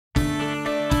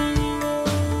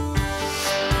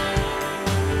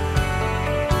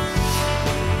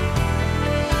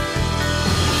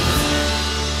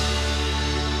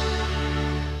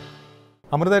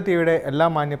Amrita TVയുടെ എല്ലാ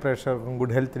മാന്യ പ്രേക്ഷകർക്കും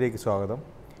ഗുഡ് ഹെൽത്തിലേക്ക് സ്വാഗതം.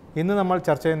 ഇന്ന് നമ്മൾ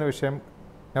ചർച്ച ചെയ്യുന്ന വിഷയം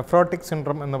നെഫ്രോട്ടിക്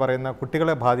സിൻഡ്രോം എന്ന് പറയുന്ന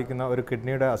കുട്ടികളെ ബാധിക്കുന്ന ഒരു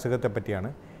കിഡ്നിയുടെ അസുഖത്തെ പറ്റിയാണ്.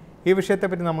 ഈ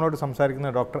വിഷയത്തെപ്പറ്റി നമ്മളോട്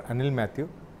സംസാരിക്കുന്ന ഡോക്ടർ അനിൽ മാത്യു.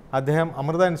 അദ്ദേഹം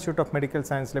Amrita institute of medical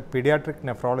സയൻസിലെ paediatric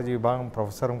nephrology വിഭാഗം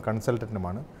പ്രൊഫസറും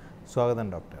കൺസൾട്ടൻറ്റുമാണ്. സ്വാഗതം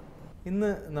ഡോക്ടർ.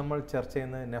 ഇന്ന് നമ്മൾ ചർച്ച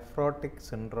ചെയ്യുന്നത് നെഫ്രോട്ടിക്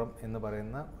സിൻഡ്രോം എന്ന്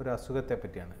പറയുന്ന ഒരു അസുഖത്തെ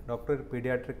പറ്റിയാണ്. ഡോക്ടർ ഒരു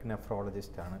പീഡിയാട്രിക്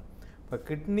നെഫ്രോളജിസ്റ്റാണ്. അപ്പോൾ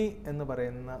കിഡ്നി എന്ന്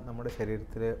പറയുന്ന നമ്മുടെ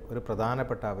ശരീരത്തിലെ ഒരു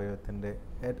പ്രധാനപ്പെട്ട അവയവത്തിൻ്റെ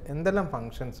എന്തെല്ലാം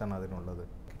ഫങ്ഷൻസാണ് അതിനുള്ളത്?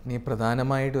 കിഡ്നി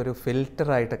പ്രധാനമായിട്ട് ഒരു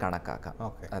ഫിൽറ്ററായിട്ട് കണക്കാക്കാം.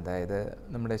 അതായത്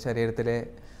നമ്മുടെ ശരീരത്തിലെ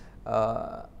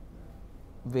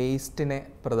വേസ്റ്റിനെ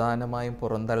പ്രധാനമായും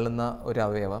പുറന്തള്ളുന്ന ഒരു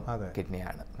അവയവം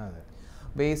കിഡ്നിയാണ്.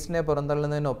 വേസ്റ്റിനെ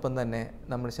പുറന്തള്ളുന്നതിനൊപ്പം തന്നെ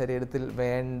നമ്മുടെ ശരീരത്തിൽ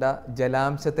വേണ്ട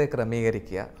ജലാംശത്തെ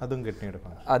ക്രമീകരിക്കുക, അതും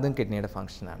കിഡ്നിയുടെ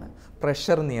ഫങ്ഷനാണ്.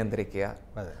 പ്രഷർ നിയന്ത്രിക്കുക,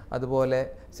 അതുപോലെ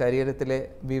ശരീരത്തിലെ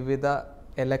വിവിധ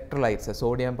ഇലക്ട്രോലൈറ്റ്സ്,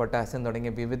 സോഡിയം, പൊട്ടാസ്യം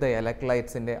തുടങ്ങിയ വിവിധ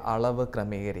ഇലക്ട്രോലൈറ്റ്സിൻ്റെ അളവ്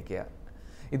ക്രമീകരിക്കുക.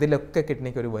 ഇതിലൊക്കെ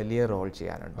കിഡ്നിക്ക് ഒരു വലിയ റോൾ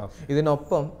ചെയ്യാനുണ്ട്.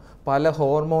 ഇതിനൊപ്പം പല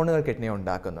ഹോർമോണുകൾ കിഡ്നി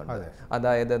ഉണ്ടാക്കുന്നുണ്ട്.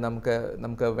 അതായത്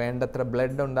നമുക്ക് വേണ്ടത്ര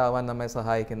ബ്ലഡ് ഉണ്ടാവാൻ നമ്മെ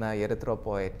സഹായിക്കുന്ന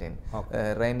എറിത്രോപോയറ്റിൻ,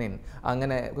 റെനിൻ,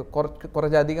 അങ്ങനെ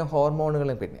കുറച്ചധികം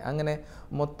ഹോർമോണുകളും കിഡ്നി. അങ്ങനെ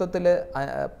മൊത്തത്തിൽ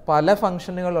പല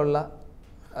ഫങ്ഷനുകളുള്ള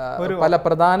പല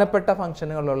പ്രധാനപ്പെട്ട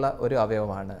ഫങ്ഷനുകളുള്ള ഒരു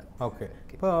അവയവമാണ്. ഓക്കെ,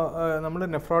 ഇപ്പോൾ നമ്മൾ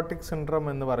നെഫ്രോട്ടിക് സിൻഡ്രോം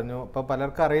എന്ന് പറഞ്ഞു. ഇപ്പോൾ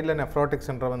പലർക്കും അറിയില്ല നെഫ്രോട്ടിക്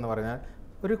സിൻഡ്രോം എന്ന് പറഞ്ഞാൽ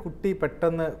ഒരു കുട്ടി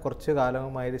പെട്ടെന്ന് കുറച്ച്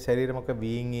കാലവുമായി ശരീരമൊക്കെ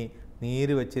വീങ്ങി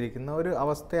നീര് വെച്ചിരിക്കുന്ന ഒരു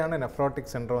അവസ്ഥയാണ്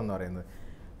നെഫ്രോട്ടിക് സിൻഡ്രോം എന്ന് പറയുന്നത്.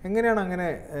 എങ്ങനെയാണ് അങ്ങനെ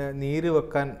നീര്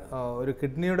വെക്കാൻ ഒരു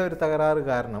കിഡ്നിയുടെ ഒരു തകരാറ്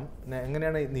കാരണം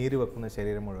എങ്ങനെയാണ് നീര് വെക്കുന്നത്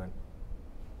ശരീരം മുഴുവൻ?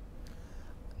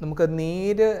 നമുക്ക്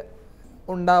നീര്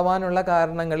ഉണ്ടാവാനുള്ള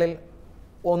കാരണങ്ങളിൽ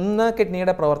ഒന്ന്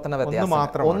കിഡ്നിയുടെ പ്രവർത്തന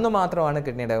വ്യത്യാസം മാത്രമാണ്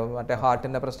കിഡ്നിയുടെ. മറ്റേ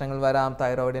ഹാർട്ടിൻ്റെ പ്രശ്നങ്ങൾ വരാം,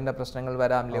 തൈറോയിഡിൻ്റെ പ്രശ്നങ്ങൾ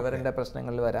വരാം, ലിവറിൻ്റെ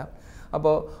പ്രശ്നങ്ങൾ വരാം.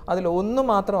 അപ്പോൾ അതിൽ ഒന്ന്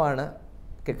മാത്രമാണ്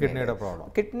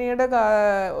കിഡ്നിയുടെ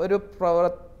ഒരു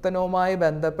പ്രവർത്തനവുമായി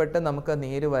ബന്ധപ്പെട്ട് നമുക്ക്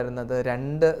നീര് വരുന്നത്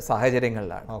രണ്ട്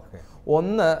സാഹചര്യങ്ങളിലാണ്.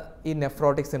 ഒന്ന് ഈ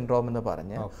നെഫ്രോട്ടിക് സിൻഡ്രോം എന്ന്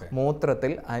പറഞ്ഞ്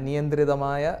മൂത്രത്തിൽ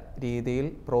അനിയന്ത്രിതമായ രീതിയിൽ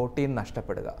പ്രോട്ടീൻ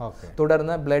നഷ്ടപ്പെടുക,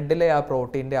 തുടർന്ന് ബ്ലഡിലെ ആ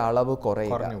പ്രോട്ടീൻ്റെ അളവ്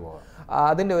കുറയുക.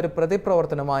 അതിൻ്റെ ഒരു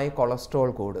പ്രതിപ്രവർത്തനമായി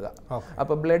കൊളസ്ട്രോൾ കൂടുക.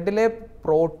 അപ്പോൾ ബ്ലഡിലെ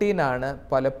പ്രോട്ടീനാണ്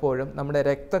പലപ്പോഴും നമ്മുടെ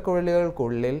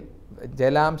രക്തക്കുഴലുകൾക്കുള്ളിൽ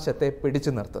ജലാംശത്തെ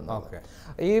പിടിച്ചു നിർത്തുന്നത്.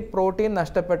 ഈ പ്രോട്ടീൻ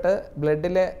നഷ്ടപ്പെട്ട്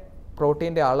ബ്ലഡിലെ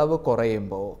പ്രോട്ടീൻ്റെ അളവ്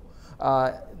കുറയുമ്പോൾ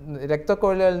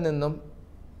രക്തക്കുഴലുകളിൽ നിന്നും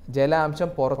ജലാംശം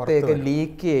പുറത്തേക്ക്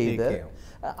ലീക്ക് ചെയ്ത്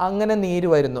അങ്ങനെ നീര്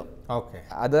വരുന്നു.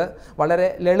 അത് വളരെ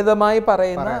ലളിതമായി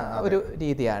പറയുന്ന ഒരു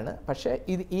രീതിയാണ്. പക്ഷേ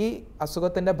ഈ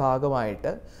അസുഖത്തിൻ്റെ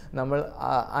ഭാഗമായിട്ട് നമ്മൾ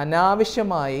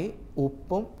അനാവശ്യമായി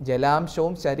ഉപ്പും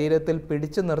ജലാംശവും ശരീരത്തിൽ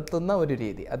പിടിച്ചു നിർത്തുന്ന ഒരു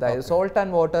രീതി, അതായത് സോൾട്ട്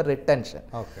ആൻഡ് വാട്ടർ റിട്ടൻഷൻ,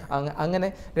 അങ്ങനെ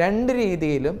രണ്ട്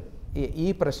രീതിയിലും ഈ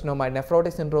പ്രശ്നവുമായി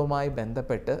നെഫ്രോട്ടിക് സിൻഡ്രോവുമായി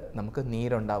ബന്ധപ്പെട്ട് നമുക്ക്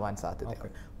നീരുണ്ടാവാൻ സാധ്യത.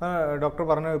 ഡോക്ടർ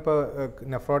പറഞ്ഞു ഇപ്പോൾ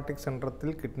നെഫ്രോട്ടിക്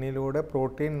സിൻഡ്രോത്തിൽ കിഡ്നിയിലൂടെ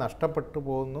പ്രോട്ടീൻ നഷ്ടപ്പെട്ടു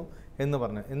പോകുന്നു എന്ന്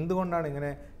പറഞ്ഞു. എന്തുകൊണ്ടാണ്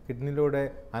ഇങ്ങനെ കിഡ്നിയിലൂടെ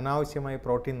അനാവശ്യമായി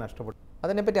പ്രോട്ടീൻ നഷ്ടപ്പെട്ടു?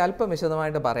 അതിനെപ്പറ്റി അല്പം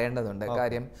വിശദമായിട്ട് പറയേണ്ടതുണ്ട്.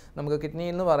 കാര്യം നമുക്ക് കിഡ്നി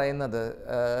എന്ന് പറയുന്നത്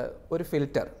ഒരു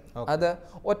ഫിൽറ്റർ, അത്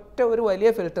ഒരു വലിയ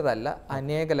ഫിൽറ്റർ അല്ല,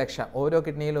 അനേക ലക്ഷം, ഓരോ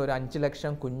കിഡ്നിയിലും ഒരു 5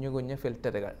 ലക്ഷം കുഞ്ഞു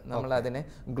ഫിൽറ്ററുകൾ. നമ്മളതിനെ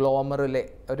ഗ്ലോമറുലെ,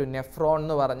 ഒരു നെഫ്രോൺ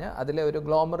എന്ന് പറഞ്ഞ് അതിലെ ഒരു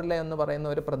ഗ്ലോമറുലെ എന്ന് പറയുന്ന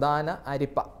ഒരു പ്രധാന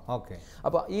അരിപ്പ.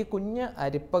 അപ്പോൾ ഈ കുഞ്ഞ്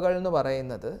അരിപ്പകൾ എന്ന്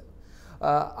പറയുന്നത്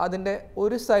അതിൻ്റെ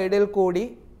ഒരു സൈഡിൽ കൂടി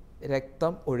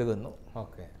രക്തം ഒഴുകുന്നു.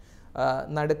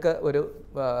 നടുക്ക് ഒരു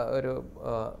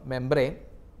മെംബ്രെയിൻ,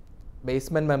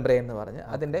 ബേസ്മെൻറ്റ് മെംബ്രെയിൻ എന്ന് പറഞ്ഞ്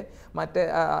അതിൻ്റെ മറ്റേ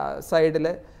സൈഡിൽ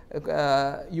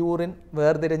യൂറിൻ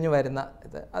വേർതിരിഞ്ഞ് വരുന്ന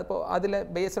ഇത്. അപ്പോൾ അതിൽ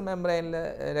ബേസൽ മെംബ്രെയിനിൽ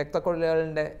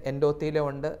രക്തക്കുഴലുകളുടെ എൻഡോത്തീലിയം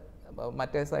ഉണ്ട്,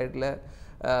 മറ്റേ സൈഡിൽ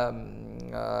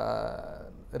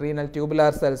റീനൽ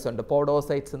ട്യൂബുലാർ സെൽസ് ഉണ്ട്,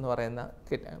 പോഡോസൈറ്റ്സ് എന്ന് പറയുന്ന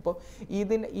കിഡ്നി. അപ്പോൾ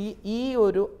ഈ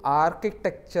ഒരു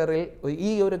ആർക്കിടെക്ചറിൽ,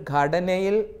 ഈ ഒരു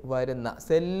ഘടനയിൽ വരുന്ന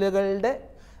സെല്ലുകളുടെ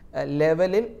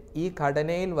ലെവലിൽ ഈ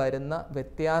ഘടനയിൽ വരുന്ന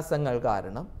വ്യത്യാസങ്ങൾ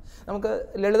കാരണം നമുക്ക്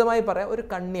ലളിതമായി പറയാം ഒരു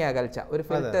കണ്ണി അകൽച്ച, ഒരു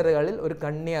ഫിൽറ്ററുകളിൽ ഒരു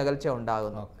കണ്ണി അകൽച്ച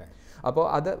ഉണ്ടാകുന്നു. അപ്പോൾ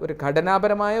അത് ഒരു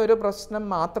ഘടനാപരമായ ഒരു പ്രശ്നം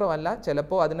മാത്രമല്ല,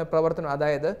 ചിലപ്പോൾ അതിന് പ്രവർത്തനം,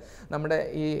 അതായത് നമ്മുടെ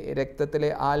ഈ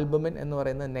രക്തത്തിലെ ആൽബുമിൻ എന്ന്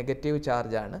പറയുന്നത് നെഗറ്റീവ്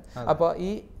ചാർജാണ്. അപ്പോൾ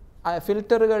ഈ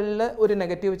ഫിൽറ്ററുകളിൽ ഒരു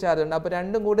നെഗറ്റീവ് ചാർജ് ഉണ്ട്. അപ്പോൾ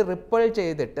രണ്ടും കൂടി റിപ്പൾ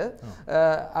ചെയ്തിട്ട്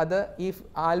അത് ഈ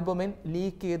ആൽബുമിൻ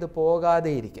ലീക്ക് ചെയ്ത്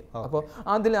പോകാതെ ഇരിക്കും. അപ്പോൾ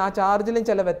ആ ചാർജിലും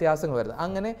ചില വ്യത്യാസങ്ങൾ വരുന്നത്.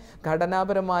 അങ്ങനെ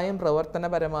ഘടനാപരമായും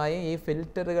പ്രവർത്തനപരമായും ഈ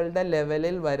ഫിൽറ്ററുകളുടെ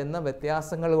ലെവലിൽ വരുന്ന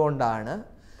വ്യത്യാസങ്ങൾ കൊണ്ടാണ്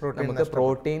നമുക്ക്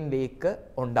പ്രോട്ടീൻ ലീക്ക്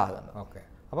ഉണ്ടാകുന്നത്.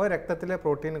 അപ്പോൾ രക്തത്തിലെ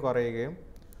പ്രോട്ടീൻ കുറയുകയും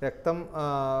രക്തം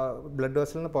ബ്ലഡ്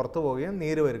വെസലിൽ നിന്ന് പുറത്തു പോവുകയും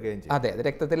നീര് വരികയും ചെയ്യും. അതെ,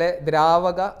 രക്തത്തിലെ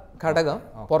ദ്രാവക ഘടകം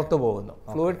പുറത്തു പോകുന്നു,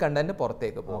 ഫ്ലൂയിഡ് കണ്ടന്റ്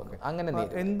പുറത്തേക്ക് പോകുന്നു. അങ്ങനെ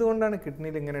എന്തുകൊണ്ടാണ്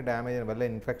കിഡ്നിയിൽ ഇങ്ങനെ ഡാമേജ്? വല്ല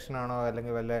ഇൻഫെക്ഷൻ ആണോ,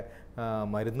 അല്ലെങ്കിൽ വല്ല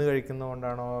മരുന്ന്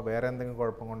കഴിക്കുന്നതുകൊണ്ടാണോ, വേറെ എന്തെങ്കിലും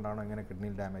കുഴപ്പം കൊണ്ടാണോ ഇങ്ങനെ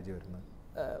കിഡ്നിയിൽ ഡാമേജ് വരുന്നത്?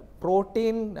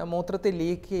 പ്രോട്ടീൻ മൂത്രത്തിൽ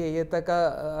ലീക്ക് ചെയ്യത്തക്ക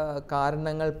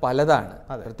കാരണങ്ങൾ പലതാണ്.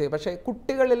 പക്ഷേ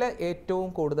കുട്ടികളിൽ ഏറ്റവും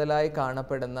കൂടുതലായി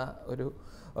കാണപ്പെടുന്ന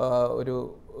ഒരു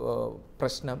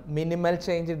പ്രശ്നം മിനിമൽ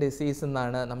ചേഞ്ച് ഡിസീസ്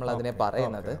എന്നാണ് നമ്മൾ അതിനെ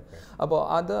പറയുന്നത്. അപ്പോൾ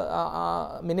അത്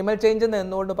മിനിമൽ ചേഞ്ച് എന്ന്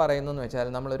എന്തുകൊണ്ട് പറയുന്നു എന്ന് വെച്ചാൽ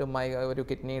ഒരു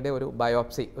കിഡ്നിയുടെ ഒരു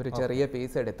ബയോപ്സി, ഒരു ചെറിയ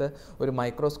പീസ് എടുത്ത് ഒരു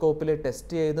മൈക്രോസ്കോപ്പിൽ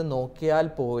ടെസ്റ്റ് ചെയ്ത് നോക്കിയാൽ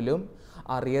പോലും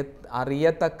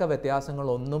അറിയത്തക്ക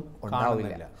വ്യത്യാസങ്ങളൊന്നും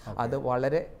ഉണ്ടാവില്ല. അത്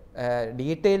വളരെ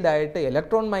ഡീറ്റെയിൽഡ് ആയിട്ട്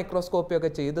ഇലക്ട്രോൺ മൈക്രോസ്കോപ്പി ഒക്കെ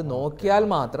ചെയ്ത് നോക്കിയാൽ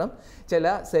മാത്രം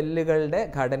ചില സെല്ലുകളുടെ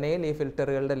ഘടനയിൽ ഈ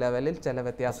ഫിൽറ്ററുകളുടെ ലെവലിൽ ചില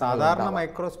വ്യത്യാസങ്ങൾ സാധാരണ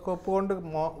മൈക്രോസ്കോപ്പ് കൊണ്ട്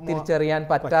തിരിച്ചറിയാൻ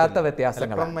പറ്റാത്ത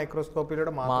വ്യത്യാസങ്ങൾ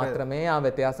മാത്രമേ ആ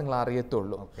വ്യത്യാസങ്ങൾ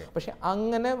അറിയത്തുള്ളൂ. പക്ഷെ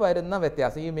അങ്ങനെ വരുന്ന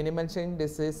വ്യത്യാസം, ഈ മിനിമൽ ചേഞ്ച്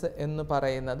ഡിസീസ് എന്ന്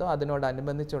പറയുന്നതും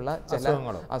അതിനോടനുബന്ധിച്ചുള്ള ചില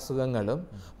അസുഖങ്ങളും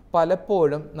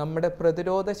പലപ്പോഴും നമ്മുടെ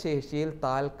പ്രതിരോധ ശേഷിയിൽ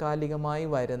താൽക്കാലികമായി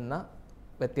വരുന്ന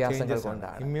വ്യത്യാസങ്ങൾ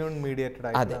കൊണ്ടാണ്.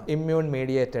 അതെ, ഇമ്മ്യൂൺ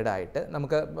മീഡിയേറ്റഡ് ആയിട്ട്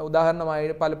നമുക്ക് ഉദാഹരണമായി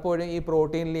പലപ്പോഴും ഈ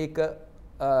പ്രോട്ടീൻ ലീക്ക്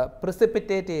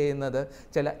പ്രിസിപ്പിറ്റേറ്റ് ചെയ്യുന്നത്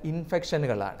ചില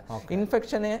ഇൻഫെക്ഷനുകളാണ്.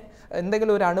 ഇൻഫെക്ഷന്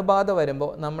എന്തെങ്കിലും ഒരു അണുബാധ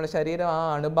വരുമ്പോൾ നമ്മുടെ ശരീരം ആ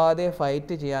അണുബാധയെ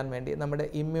ഫൈറ്റ് ചെയ്യാൻ വേണ്ടി നമ്മുടെ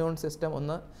ഇമ്മ്യൂൺ സിസ്റ്റം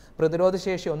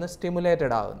പ്രതിരോധശേഷി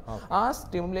സ്റ്റിമുലേറ്റഡ് ആകുന്നു. ആ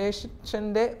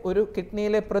സ്റ്റിമുലേഷൻ്റെ ഒരു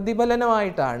കിഡ്നിയിലെ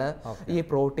പ്രതിഫലനമായിട്ടാണ് ഈ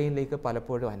പ്രോട്ടീൻ ലീക്ക്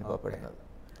പലപ്പോഴും അനുഭവപ്പെടുന്നത്.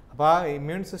 അപ്പോൾ ആ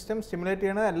ഇമ്മ്യൂൺ സിസ്റ്റം സ്റ്റിമുലേറ്റ്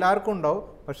ചെയ്യണത് എല്ലാവർക്കും ഉണ്ടാവും,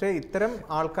 പക്ഷേ ഇത്തരം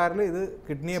ആൾക്കാരിൽ ഇത്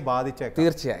കിഡ്നിയെ ബാധിച്ചേക്കാം.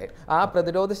 തീർച്ചയായും ആ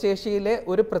പ്രതിരോധ ശേഷിയിലെ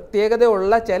ഒരു പ്രത്യേകത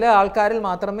ഉള്ള ചില ആൾക്കാരിൽ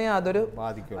മാത്രമേ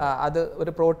അത്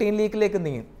ഒരു പ്രോട്ടീൻ ലീക്കിലേക്ക്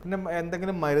നീങ്ങും. പിന്നെ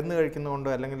എന്തെങ്കിലും മരുന്ന് കഴിക്കുന്നതുകൊണ്ടോ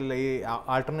അല്ലെങ്കിൽ ഈ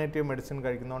ആൾട്ടർനേറ്റീവ് മെഡിസിൻ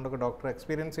കഴിക്കുന്നതുകൊണ്ടൊക്കെ ഡോക്ടർ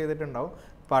എക്സ്പീരിയൻസ് ചെയ്തിട്ടുണ്ടാവും.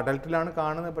 ഇപ്പോൾ അഡൽട്ടിലാണ്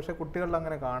കാണുന്നത്, പക്ഷേ കുട്ടികളിൽ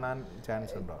അങ്ങനെ കാണാൻ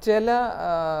ചാൻസ് ഉണ്ടോ? ചില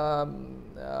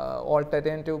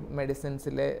ഓൾട്ടർനേറ്റീവ്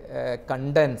മെഡിസിൻസിലെ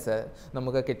കണ്ടൻസ്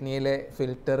നമുക്ക് കിഡ്നിയിലെ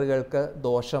ഫിൽറ്ററുകൾക്ക്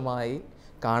ദോഷമായി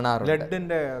കാണാറുണ്ട്.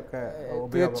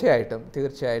 തീർച്ചയായിട്ടും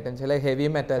ചില ഹെവി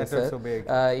മെറ്റൽസ്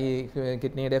ഈ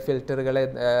കിഡ്നിയുടെ ഫിൽറ്ററുകളെ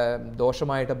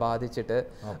ദോഷമായിട്ട് ബാധിച്ചിട്ട്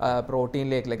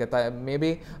പ്രോട്ടീനിലേക്ക് മേ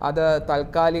ബി അത്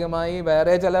താൽക്കാലികമായി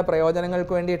വേറെ ചില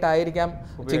പ്രയോജനങ്ങൾക്ക് വേണ്ടിയിട്ടായിരിക്കാം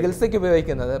ചികിത്സയ്ക്ക്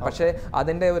ഉപയോഗിക്കുന്നത്. പക്ഷേ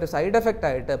അതിൻ്റെ ഒരു സൈഡ് എഫക്റ്റ്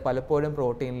ആയിട്ട് പലപ്പോഴും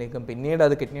പ്രോട്ടീനിലേക്കും പിന്നീട്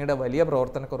അത് കിഡ്നിയുടെ വലിയ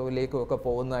പ്രവർത്തനക്കുറവിലേക്കും ഒക്കെ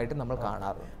പോകുന്നതായിട്ട് നമ്മൾ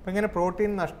കാണാറുണ്ട്. അപ്പം ഇങ്ങനെ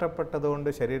പ്രോട്ടീൻ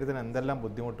നഷ്ടപ്പെട്ടതുകൊണ്ട് ശരീരത്തിന് എന്തെല്ലാം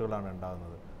ബുദ്ധിമുട്ടുകളാണ്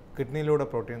ഉണ്ടാകുന്നത്? കിഡ്നിയിലൂടെ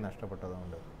പ്രോട്ടീൻ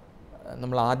നഷ്ടപ്പെട്ടതുകൊണ്ട്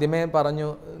നമ്മൾ ആദ്യമേ പറഞ്ഞു,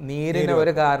 നീരിന്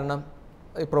ഒരു കാരണം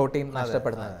പ്രോട്ടീൻ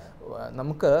നഷ്ടപ്പെടുന്നത്.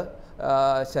 നമുക്ക്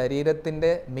ശരീരത്തിൻ്റെ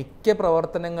മിക്ക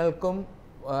പ്രവർത്തനങ്ങൾക്കും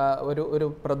ഒരു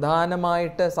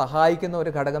പ്രധാനമായിട്ട് സഹായിക്കുന്ന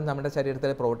ഒരു ഘടകം നമ്മുടെ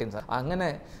ശരീരത്തിലെ പ്രോട്ടീൻസ്. അങ്ങനെ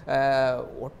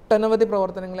ഒട്ടനവധി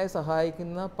പ്രവർത്തനങ്ങളെ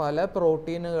സഹായിക്കുന്ന പല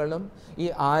പ്രോട്ടീനുകളും ഈ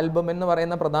ആൽബുമിൻ എന്ന്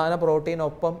പറയുന്ന പ്രധാന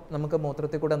പ്രോട്ടീനൊപ്പം നമുക്ക്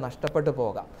മൂത്രത്തിൽ കൂടെ നഷ്ടപ്പെട്ടു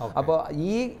പോകാം. അപ്പോൾ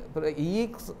ഈ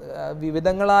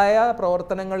വിവിധങ്ങളായ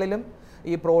പ്രവർത്തനങ്ങളിലും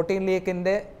ഈ പ്രോട്ടീൻ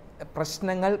ലീക്കിൻ്റെ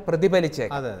പ്രശ്നങ്ങൾ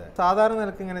പ്രതിഫലിച്ചേക്കാം. അതെ, സാധാരണ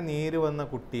നിലക്ക് ഇങ്ങനെ നീര് വന്ന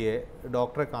കുട്ടിയെ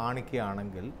ഡോക്ടറെ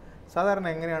കാണിക്കുകയാണെങ്കിൽ സാധാരണ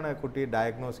എങ്ങനെയാണ് കുട്ടിയെ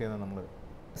ഡയഗ്നോസ് ചെയ്യുന്നത്? നമ്മൾ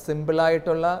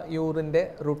സിമ്പിളായിട്ടുള്ള യൂറിൻ്റെ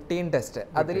റുട്ടീൻ ടെസ്റ്റ്,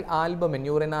 അതിൽ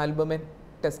യൂറിൻ ആൽബുമിൻ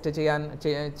ടെസ്റ്റ്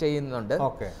ചെയ്യുന്നുണ്ട്.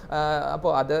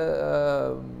 അപ്പോൾ അത്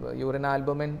യൂറിൻ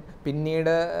ആൽബുമിൻ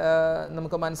പിന്നീട്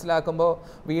നമുക്ക് മനസ്സിലാക്കുമ്പോൾ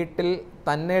വീട്ടിൽ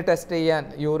തന്നെ ടെസ്റ്റ് ചെയ്യാൻ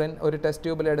യൂറിൻ ഒരു ടെസ്റ്റ്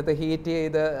ട്യൂബിലെടുത്ത് ഹീറ്റ്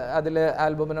ചെയ്ത് അതിൽ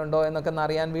ആൽബുമിൻ ഉണ്ടോ എന്നൊക്കെ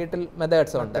അറിയാൻ വീട്ടിൽ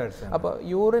മെത്തേഡ്സ് ഉണ്ട്. അപ്പോൾ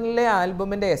യൂറിനിലെ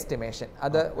ആൽബുമിൻ്റെ എസ്റ്റിമേഷൻ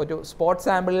അത് ഒരു സ്പോട്ട്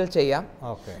സാമ്പിളിൽ ചെയ്യാം.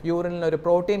 യൂറിനിൽ ഒരു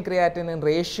പ്രോട്ടീൻ ക്രിയാറ്റിനിൻ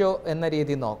റേഷ്യോ എന്ന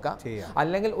രീതി നോക്കാം.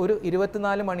 അല്ലെങ്കിൽ ഒരു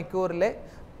 24 മണിക്കൂറിലെ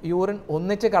യൂറിൻ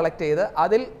ഒന്നിച്ച് കളക്ട് ചെയ്ത്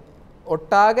അതിൽ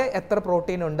ഒട്ടാകെ എത്ര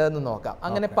പ്രോട്ടീൻ ഉണ്ട് എന്ന് നോക്കാം.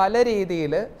 അങ്ങനെ പല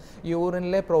രീതിയിൽ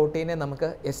യൂറിനിലെ പ്രോട്ടീനെ നമുക്ക്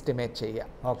എസ്റ്റിമേറ്റ് ചെയ്യാം.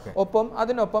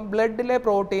 അതിനൊപ്പം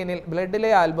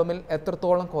ബ്ലഡിലെ ആൽബമിൽ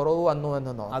എത്രത്തോളം കുറവ് വന്നു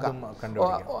എന്ന് നോക്കാം.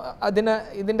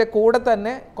 ഇതിന്റെ കൂടെ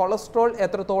തന്നെ കൊളസ്ട്രോൾ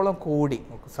എത്രത്തോളം കൂടി.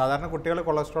 സാധാരണ കുട്ടികൾ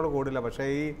കൊളസ്ട്രോൾ കൂടില്ല, പക്ഷേ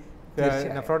ഈ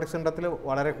നെഫ്രോട്ടിക് സിൻഡ്രത്തിൽ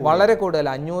വളരെ കൂടുതൽ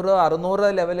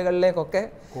 500-600 ലെവലുകളിലേക്കൊക്കെ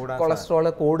കൊളസ്ട്രോൾ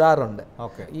കൂടാറുണ്ട്.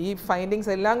 ഈ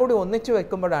ഫൈൻഡിങ്സ് എല്ലാം കൂടി ഒന്നിച്ചു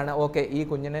വെക്കുമ്പോഴാണ് ഈ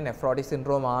കുഞ്ഞിന് നെഫ്രോട്ടിക്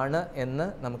സിൻഡ്രോം ആണ് എന്ന്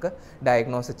നമുക്ക്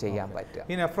ഡയഗ്നോസ് ചെയ്യാൻ പറ്റുക.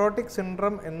 ഈ നെഫ്രോട്ടിക്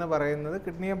സിൻഡ്രോം എന്ന് പറയുന്നത്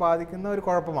കിഡ്നിയെ ബാധിക്കുന്ന ഒരു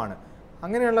കുഴപ്പമാണ്.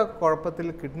 അങ്ങനെയുള്ള കുഴപ്പത്തിൽ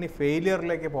കിഡ്നി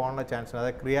ഫെയിലിയറിലേക്ക് പോകാനുള്ള ചാൻസ്,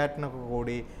 അതായത് ക്രിയാറ്റിനൊക്കെ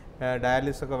കൂടി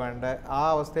ഡയാലിസിസ് ഒക്കെ വേണ്ട ആ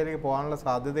അവസ്ഥയിലേക്ക് പോകാനുള്ള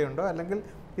സാധ്യതയുണ്ടോ? അല്ലെങ്കിൽ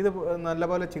ഇത്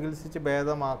നല്ലപോലെ ചികിത്സിച്ച്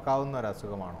ഭേദമാക്കാവുന്ന ഒരു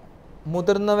അസുഖമാണോ?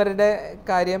 മുതിർന്നവരുടെ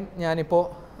കാര്യം ഞാനിപ്പോൾ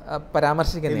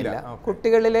പരാമർശിക്കുന്നില്ല.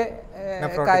 കുട്ടികളിലെ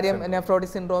കാര്യം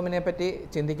നെഫ്രോട്ടിക് സിൻഡ്രോമിനെ പറ്റി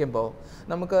ചിന്തിക്കുമ്പോൾ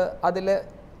നമുക്ക്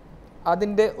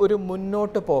അതിൻ്റെ ഒരു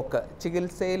മുന്നോട്ട് പോക്ക്,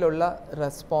 ചികിത്സയിലുള്ള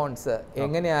റെസ്പോൺസ്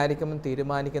എങ്ങനെയായിരിക്കും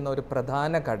തീരുമാനിക്കുന്ന ഒരു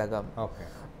പ്രധാന ഘടകം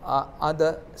അത്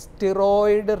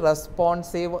സ്റ്റിറോയിഡ്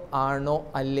റെസ്പോൺസീവ് ആണോ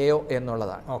അല്ലയോ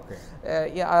എന്നുള്ളതാണ്.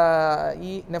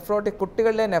 ഈ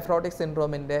കുട്ടികളിലെ നെഫ്രോട്ടിക്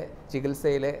സിൻഡ്രോമിൻ്റെ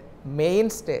ചികിത്സയിലെ മെയിൻ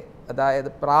സ്റ്റേ, അതായത്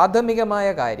പ്രാഥമികമായ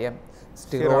കാര്യം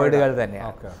സ്റ്റിറോയിഡുകൾ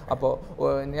തന്നെയാണ്. അപ്പോൾ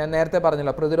ഞാൻ നേരത്തെ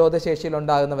പറഞ്ഞല്ലോ, പ്രതിരോധ ശേഷിയിൽ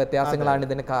ഉണ്ടാകുന്ന വ്യത്യാസങ്ങളാണ്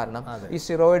ഇതിന് കാരണം. ഈ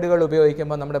സ്റ്റിറോയിഡുകൾ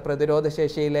ഉപയോഗിക്കുമ്പോൾ നമ്മുടെ പ്രതിരോധ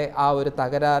ശേഷിയിലെ ആ ഒരു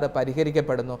തകരാറ്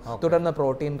പരിഹരിക്കപ്പെടുന്നു, തുടർന്ന്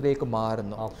പ്രോട്ടീനിലേക്ക്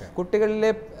മാറുന്നു.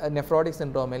 കുട്ടികളിലെ നെഫ്രോട്ടിക്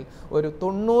സിൻഡ്രോമിൽ ഒരു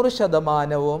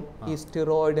 90% ഈ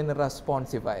സ്റ്റിറോയിഡിന്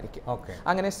റെസ്പോൺസീവ് ആയിരിക്കും.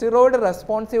 അങ്ങനെ സ്റ്റിറോയിഡ്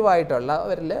റെസ്പോൺസീവ്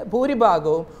ആയിട്ടുള്ളവരിൽ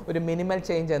ഭൂരിഭാഗവും ഒരു മിനിമൽ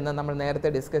ചേഞ്ച് എന്ന് നമ്മൾ നേരത്തെ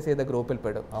ഡിസ്കസ് ചെയ്ത ഗ്രൂപ്പിൽ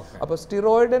പെടും. അപ്പോൾ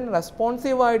സ്റ്റിറോയിഡിന്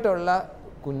റെസ്പോൺസീവ് ആയിട്ടുള്ള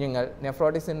കുഞ്ഞുങ്ങൾ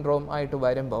നെഫ്രോട്ടിക് സിൻഡ്രോം ആയിട്ട്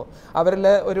വരുമ്പോൾ അവരിൽ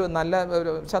ഒരു നല്ല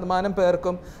ഒരു ശതമാനം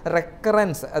പേർക്കും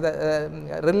റെക്കറൻസ്, അത്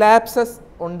റിലാപ്സസ്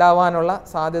ഉണ്ടാവാനുള്ള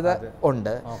സാധ്യത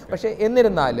ഉണ്ട്. പക്ഷേ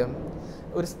എന്നിരുന്നാലും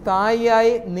ഒരു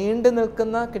സ്ഥായിയായി നീണ്ടു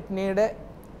നിൽക്കുന്ന കിഡ്നിയുടെ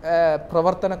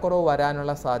പ്രവർത്തനക്കുറവ്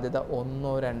വരാനുള്ള സാധ്യത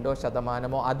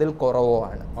 1-2% അതിൽ കുറവോ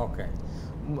ആണ്.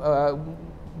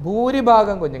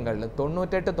 ഭൂരിഭാഗം കുഞ്ഞുങ്ങളിലും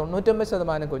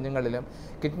 98-99% കുഞ്ഞുങ്ങളിലും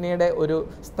കിഡ്നിയുടെ ഒരു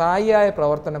സ്ഥായിയായ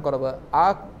പ്രവർത്തനക്കുറവ് ആ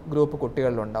ഗ്രൂപ്പ്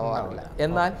കുട്ടികളിൽ ഉണ്ടാവാറില്ല.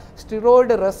 എന്നാൽ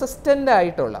സ്റ്റിറോയിഡ് റെസിസ്റ്റൻ്റ്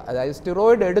ആയിട്ടുള്ള, അതായത്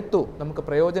സ്റ്റിറോയിഡ് എടുത്തു നമുക്ക്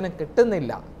പ്രയോജനം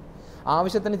കിട്ടുന്നില്ല,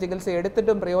 ആവശ്യത്തിന് ചികിത്സ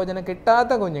എടുത്തിട്ടും പ്രയോജനം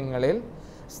കിട്ടാത്ത കുഞ്ഞുങ്ങളിൽ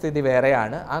സ്ഥിതി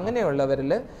വേറെയാണ്.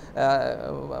 അങ്ങനെയുള്ളവരിൽ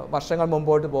വർഷങ്ങൾ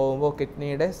മുമ്പോട്ട് പോകുമ്പോൾ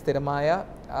കിഡ്നിയുടെ സ്ഥിരമായ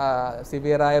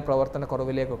സിവിയറായ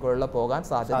പ്രവർത്തനക്കുറവിലേക്കൊക്കെ പോകാൻ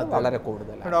സാധ്യത വളരെ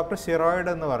കൂടുതലാണ്. ഡോക്ടർ,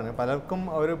 സ്റ്റിറോയിഡ് എന്ന് പറഞ്ഞു, പലർക്കും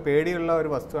ഒരു പേടിയുള്ള ഒരു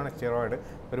വസ്തുവാണ് സ്റ്റിറോയിഡ്.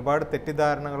 ഒരുപാട്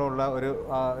തെറ്റിദ്ധാരണകളുള്ള ഒരു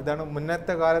ഇതാണ്.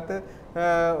 മുന്നത്തെ കാലത്ത്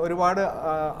ഒരുപാട്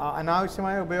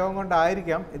അനാവശ്യമായ ഉപയോഗം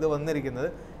കൊണ്ടായിരിക്കാം ഇത് വന്നിരിക്കുന്നത്.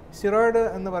 സ്റ്റിറോയിഡ്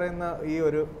എന്ന് പറയുന്ന ഈ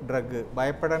ഒരു ഡ്രഗ്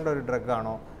ഭയപ്പെടേണ്ട ഒരു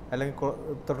ഡ്രഗാണോ, അല്ലെങ്കിൽ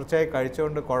തുടർച്ചയായി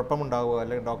കഴിച്ചുകൊണ്ട് കുഴപ്പമുണ്ടാകുമോ,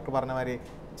 അല്ലെങ്കിൽ ഡോക്ടർ പറഞ്ഞ മാതിരി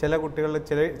ചില കുട്ടികളിൽ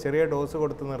ചെറിയ ഡോസ്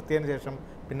കൊടുത്ത് നിർത്തിയതിന് ശേഷം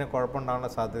പിന്നെ കുഴപ്പമുണ്ടാകാനുള്ള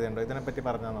സാധ്യതയുണ്ടോ? ഇതിനെപ്പറ്റി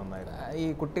പറഞ്ഞാൽ നന്നായിരുന്നു. ഈ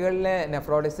കുട്ടികളിലെ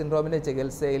നെഫ്രോട്ടിക് സിൻഡ്രോമിൻ്റെ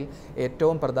ചികിത്സയിൽ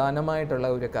ഏറ്റവും പ്രധാനമായിട്ടുള്ള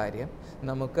ഒരു കാര്യം,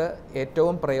 നമുക്ക്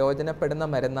ഏറ്റവും പ്രയോജനപ്പെടുന്ന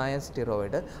മരുന്നായ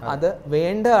സ്റ്റിറോയിഡ് അത്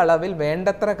വേണ്ട അളവിൽ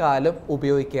വേണ്ടത്ര കാലം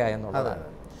ഉപയോഗിക്കുക എന്നുള്ളതാണ്.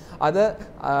 അത്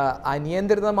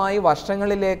അനിയന്ത്രിതമായി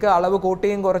വർഷങ്ങളിലേക്ക് അളവ്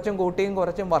കൂട്ടിയും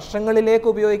കുറച്ചും വർഷങ്ങളിലേക്ക്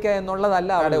ഉപയോഗിക്കുക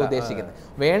എന്നുള്ളതല്ല അവിടെ ഉദ്ദേശിക്കുന്നത്.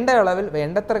 വേണ്ട അളവിൽ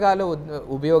വേണ്ടത്ര കാലം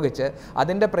ഉപയോഗിച്ച്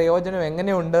അതിൻ്റെ പ്രയോജനം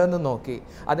എങ്ങനെയുണ്ടെന്ന് നോക്കി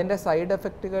അതിൻ്റെ സൈഡ്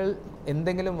എഫക്റ്റുകൾ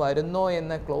എന്തെങ്കിലും വരുന്നോ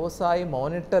എന്ന് ക്ലോസായി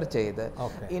മോണിറ്റർ ചെയ്ത്,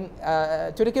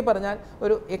 ചുരുക്കി പറഞ്ഞാൽ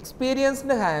ഒരു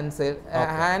എക്സ്പീരിയൻസ്ഡ്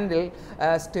ഹാൻഡിൽ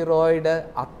സ്റ്റിറോയിഡ്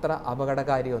അത്ര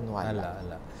അപകടകാരിയൊന്നും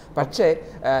അല്ല. പക്ഷേ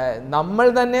നമ്മൾ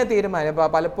തന്നെ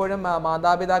പലപ്പോഴും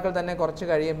മാതാപിതാക്കൾ തന്നെ കുറച്ച്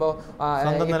കഴിയുമ്പോൾ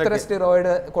ഇത്ര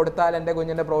സ്റ്റിറോയിഡ് കൊടുത്താൽ എൻ്റെ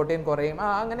കുഞ്ഞിൻ്റെ പ്രോട്ടീൻ കുറയും,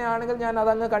 അങ്ങനെയാണെങ്കിൽ ഞാൻ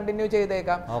അതങ്ങ് കണ്ടിന്യൂ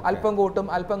ചെയ്തേക്കാം, അല്പം കൂട്ടും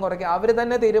അല്പം കുറയ്ക്കും. അവർ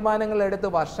തന്നെ തീരുമാനങ്ങൾ എടുത്ത്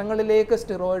വർഷങ്ങളിലേക്ക്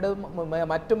സ്റ്റിറോയിഡ്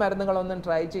മറ്റു മരുന്നുകളൊന്നും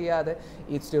ട്രൈ ചെയ്യാതെ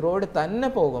ഈ സ്റ്റിറോയിഡ് തന്നെ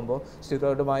പോകുമ്പോൾ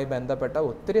സ്റ്റിറോയിഡുമായി ബന്ധപ്പെട്ട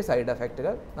ഒത്തിരി സൈഡ്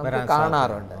എഫക്റ്റുകൾ നമുക്ക്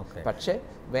കാണാറുണ്ട്. പക്ഷേ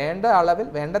വേണ്ട അളവിൽ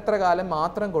വേണ്ടത്ര കാലം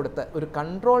മാത്രം കൊടുത്ത് ഒരു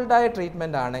കൺട്രോൾഡായ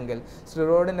ട്രീറ്റ്മെൻ്റ് ആണെങ്കിൽ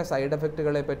സ്റ്റിറോയിഡിൻ്റെ സൈഡ്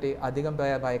എഫക്റ്റുകളെ പറ്റി അധികം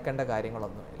ഭയക്കേണ്ട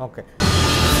കാര്യങ്ങളൊന്നുമില്ല.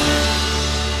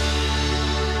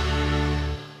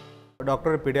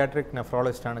 Doctor paediatric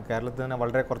നെഫ്രോളജിസ്റ്റാണ്. കേരളത്തിൽ തന്നെ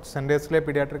വളരെ കുറച്ച് സെൻറ്റേഴ്സിലെ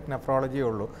പീഡിയാട്രിക് നെഫ്രോളജിയേ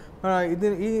ഉള്ളൂ.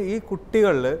 ഈ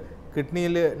കുട്ടികളിൽ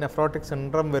കിഡ്നിയിൽ നെഫ്രോട്ടിക്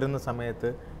സിൻഡ്രോം വരുന്ന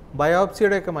സമയത്ത്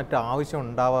ബയോപ്സിയുടെയൊക്കെ മറ്റു ആവശ്യം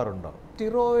ഉണ്ടാവാറുണ്ടോ?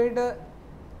 സ്റ്റിറോയിഡ്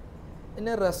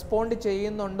റെസ്പോണ്ട്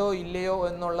ചെയ്യുന്നുണ്ടോ ഇല്ലയോ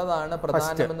എന്നുള്ളതാണ്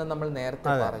പ്രധാനമെന്ന് നമ്മൾ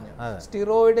നേരത്തെ പറഞ്ഞു.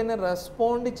 സ്റ്റിറോയിഡിന്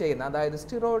റെസ്പോണ്ട് ചെയ്യുന്ന, അതായത്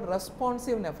സ്റ്റിറോയിഡ്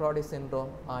റെസ്പോൺസീവ് നെഫ്രോട്ടിക് സിൻഡ്രോം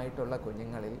ആയിട്ടുള്ള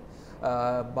കുഞ്ഞുങ്ങളിൽ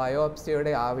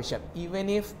ബയോപ്സിയുടെ ആവശ്യം, ഈവൻ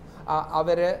ഇഫ്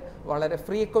അവർ വളരെ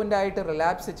ഫ്രീക്വൻ്റ് ആയിട്ട്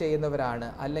റിലാപ്സ് ചെയ്യുന്നവരാണ്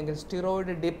അല്ലെങ്കിൽ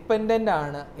സ്റ്റിറോയിഡ് ഡിപ്പെൻഡൻ്റ്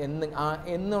ആണ്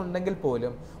എന്നുണ്ടെങ്കിൽ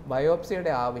പോലും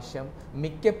ബയോപ്സിയുടെ ആവശ്യം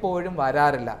മിക്കപ്പോഴും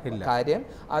വരാറില്ല. കാര്യം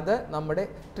അത് നമ്മുടെ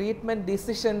ട്രീറ്റ്മെൻറ്റ്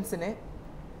ഡിസിഷൻസിനെ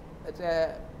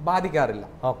ബാധിക്കാറില്ല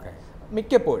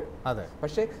മിക്കപ്പോഴും.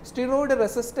 പക്ഷേ സ്റ്റിറോയിഡ്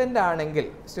റെസിസ്റ്റന്റ് ആണെങ്കിൽ,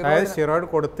 സ്റ്റിറോയിഡ്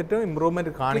കൊടുത്തിട്ട്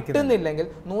ഇംപ്രൂവ്മെന്റ് കിട്ടുന്നില്ലെങ്കിൽ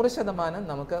 100%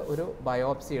 നമുക്ക് ഒരു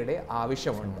ബയോപ്സിയുടെ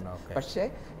ആവശ്യമുണ്ട്. പക്ഷേ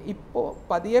ഇപ്പോൾ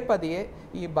പതിയെ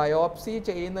ഈ ബയോപ്സി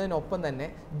ചെയ്യുന്നതിനൊപ്പം തന്നെ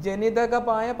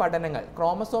ജനിതകമായ പഠനങ്ങൾ,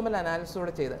 ക്രോമസോമൽ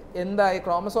അനാലിസിസോടെ ചെയ്ത്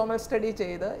ക്രോമസോമൽ സ്റ്റഡി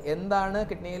ചെയ്ത് എന്താണ്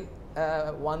കിഡ്നിയിൽ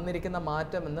വന്നിരിക്കുന്ന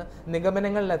മാറ്റം എന്ന്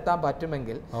നിഗമനങ്ങളിലെത്താൻ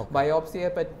പറ്റുമെങ്കിൽ ബയോപ്സിയെ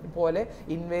പോലെ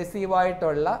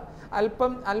ഇൻവേസീവായിട്ടുള്ള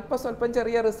അല്പസ്വല്പം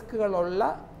ചെറിയ റിസ്കുകളുള്ള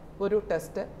ഒരു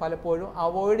ടെസ്റ്റ് പലപ്പോഴും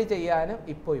അവോയ്ഡ് ചെയ്യാനും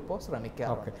ഇപ്പോൾ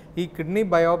ശ്രമിക്കാറുണ്ട്. ഈ കിഡ്നി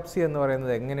ബയോപ്സി എന്ന്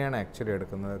പറയുന്നത് എങ്ങനെയാണ് ആക്ച്വലി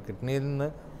എടുക്കുന്നത്? കിഡ്നിയിൽ നിന്ന്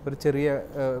ഒരു ചെറിയ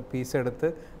പീസ് എടുത്ത്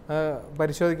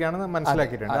പരിശോധിക്കുകയാണെന്ന്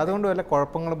മനസ്സിലാക്കിയിട്ടുണ്ട്. അതുകൊണ്ട് വല്ല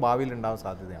കുഴപ്പങ്ങൾ ഭാവിയിൽ ഉണ്ടാവാൻ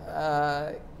സാധ്യതയാണ്.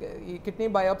 ഈ കിഡ്നി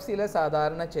ബയോപ്സിയിൽ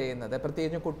സാധാരണ ചെയ്യുന്നത്,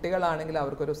 പ്രത്യേകിച്ച് കുട്ടികളാണെങ്കിൽ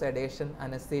അവർക്കൊരു സെഡേഷൻ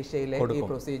അനസ്തീഷ്യയിലെ ഈ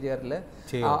പ്രൊസീജിയറിൽ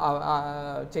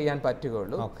ചെയ്യാൻ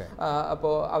പറ്റുകയുള്ളൂ.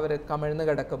 അപ്പോൾ അവർ കമിഴ്ന്ന്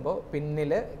കിടക്കുമ്പോൾ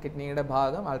പിന്നിൽ കിഡ്നിയുടെ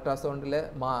ഭാഗം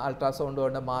അൾട്രാസൗണ്ട്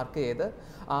കൊണ്ട് മാർക്ക് ചെയ്ത്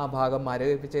ആ ഭാഗം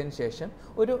മരവിപ്പിച്ചതിന് ശേഷം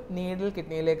ഒരു നീഡിൽ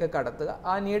കിഡ്നിയിലേക്ക് കടത്തുക.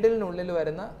 ആ നീഡിലിനുള്ളിൽ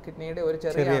വരുന്ന കിഡ്നിയുടെ ഒരു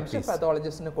ചെറിയ അംശം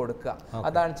പത്തോളജിസ്റ്റിന് കൊടുക്കുക,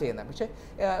 അതാണ് ചെയ്യുന്നത്. പക്ഷേ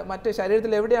മറ്റ്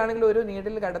ശരീരത്തിൽ എവിടെയാണെങ്കിലും ഒരു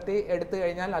നീഡിൽ കടത്തി എടുത്തു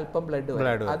കഴിഞ്ഞാൽ അല്പം ബ്ലഡ്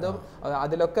വരും. അതും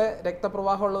അതിലൊക്കെ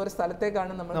രക്തപ്രവാഹമുള്ള ഒരു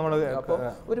സ്ഥലത്തേക്കാണ് നമ്മൾ. അപ്പോൾ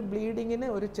ഒരു ബ്ലീഡിങ്ങിന്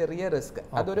ഒരു ചെറിയ റിസ്ക്,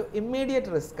 അതൊരു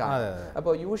ഇമ്മീഡിയറ്റ് റിസ്ക് ആണ്.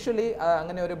 അപ്പോൾ യൂഷ്വലി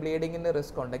അങ്ങനെ ഒരു ബ്ലീഡിങ്ങിന്റെ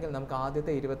റിസ്ക് ഉണ്ടെങ്കിൽ നമുക്ക്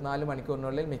ആദ്യത്തെ 24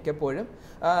 മണിക്കൂറിനുള്ളിൽ മിക്കപ്പോഴും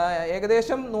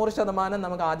ഏകദേശം 100%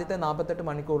 നമുക്ക് ആദ്യത്തെ 48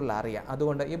 മണിക്കൂറിൽ അറിയാം.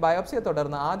 അതുകൊണ്ട് ഈ ബയോപ്സിയെ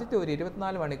തുടർന്ന് ആദ്യത്തെ ഒരു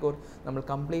 24 മണിക്കൂർ നമ്മൾ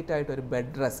കംപ്ലീറ്റ് ആയിട്ട് ഒരു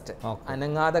ബെഡ് റെസ്റ്റ്,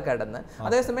 അനങ്ങാതെ കിടന്ന്,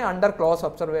 അതേസമയം under close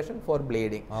observation four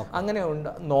bleeding അങ്ങനെ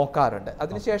നോക്കാറുണ്ട്.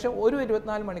 അതിനുശേഷം ഒരു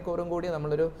 24 മണിക്കൂറും കൂടി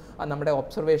നമ്മുടെ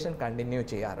ഒബ്സർവേഷൻ കണ്ടിന്യൂ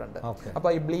ചെയ്യാറുണ്ട്. അപ്പോൾ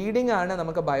ഈ ബ്ലീഡിംഗ് ആണ്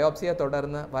നമുക്ക് ബയോപ്സിയെ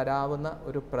തുടർന്ന് വരാവുന്ന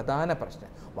ഒരു പ്രധാന പ്രശ്നം.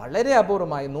 വളരെ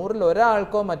അപൂർവമായി 100-ൽ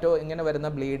ഒരാൾക്കോ മറ്റോ ഇങ്ങനെ വരുന്ന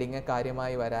ബ്ലീഡിങ്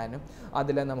കാര്യമായി വരാനും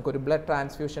അതിൽ നമുക്കൊരു ബ്ലഡ്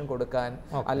ട്രാൻസ്ഫ്യൂഷൻ കൊടുക്കാൻ,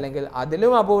 അല്ലെങ്കിൽ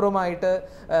അതിലും അപൂർവമായിട്ട്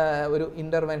ഒരു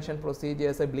ഇന്റർവെൻഷൻ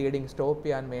പ്രൊസീജിയേഴ്സ് ബ്ലീഡിങ് സ്റ്റോപ്പ്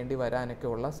ചെയ്യാൻ വേണ്ടി വരാനൊക്കെ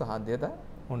ഉള്ള സാധ്യത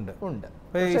ഉണ്ട്.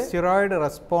 ഈ സ്റ്റിറോയിഡ്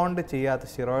റെസ്പോണ്ട് ചെയ്യാത്ത,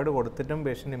 സ്റ്റിറോയിഡ് കൊടുത്തിട്ടും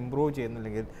പേഷ്യൻ്റ് ഇംപ്രൂവ്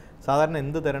ചെയ്യുന്നില്ലെങ്കിൽ സാധാരണ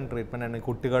എന്ത് തരം ട്രീറ്റ്മെന്റ് ആണ്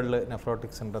കുട്ടികളിൽ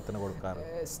നെഫ്രോട്ടിക് സിൻഡ്രത്തിന് കൊടുക്കാറ്?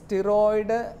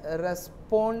 സ്റ്റിറോയിഡ്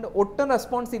ഒട്ടും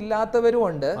റെസ്പോൺസ് ഇല്ലാത്തവരും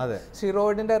ഉണ്ട്.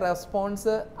 സ്റ്റിറോയിഡിന്റെ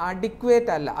റെസ്പോൺസ്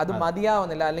അഡിക്വേറ്റ് അല്ല, അത്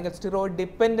മതിയാവുന്നില്ല, അല്ലെങ്കിൽ സ്റ്റിറോയിഡ്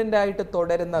ഡിപ്പെൻഡന്റ് ആയിട്ട്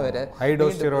തുടരുന്നവര്,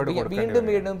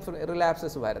 വീണ്ടും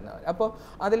റിലാപ്സസ് വരുന്നവർ. അപ്പോൾ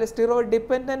അതിൽ സ്റ്റിറോയിഡ്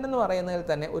ഡിപ്പെൻഡന്റ് എന്ന് പറയുന്നതിൽ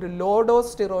തന്നെ ഒരു ലോ ഡോസ്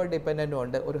സ്റ്റിറോയിഡ് ഡിപ്പെൻഡന്റ്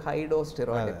ഉണ്ട്, ഒരു ഹൈ ഡോസ്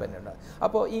സ്റ്റിറോയിഡ് ഡിപ്പെൻഡന്റ് ഉണ്ട്.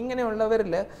 അപ്പോൾ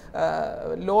ഇങ്ങനെയുള്ളവരിൽ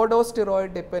ലോ ഡോസ്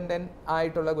സ്റ്റിറോയിഡ് ഡിപ്പെൻഡന്റ്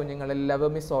ആയിട്ടുള്ള കുഞ്ഞുങ്ങളിൽ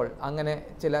ലെവമിസോൾ അങ്ങനെ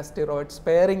ചില സ്റ്റിറോയിഡ്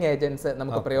സ്പെയറിംഗ് ഏജൻസ്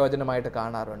നമുക്ക് പ്രയോജനമായിട്ട്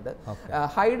കാണാറുണ്ട്.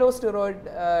 ഹൈ ഡോസ് സ്റ്റിറോയിഡ്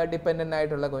ഡിപ്പെൻഡന്റ്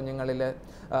ആയിട്ടുള്ള കുഞ്ഞുങ്ങളിൽ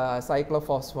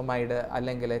സൈക്ലോഫോസ്ഫമൈഡ്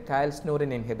അല്ലെങ്കിൽ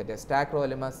കാൽസ്നൂറിൻ ഇൻഹിബിറ്റേഴ്സ്,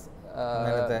 ടാക്രോലിമസ്,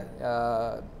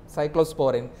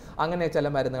 സൈക്ലോസ്പോറിൻ അങ്ങനെ ചില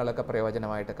മരുന്നുകളൊക്കെ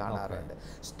പ്രയോജനമായിട്ട് കാണാറുണ്ട്.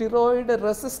 സ്റ്റിറോയിഡ്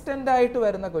റെസിസ്റ്റന്റ് ആയിട്ട്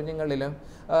വരുന്ന കുഞ്ഞുങ്ങളിലും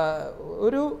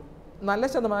ഒരു നല്ല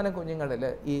ശതമാനം കുഞ്ഞുങ്ങളിൽ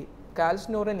ഈ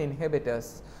കാൽസ്നൂറിൻ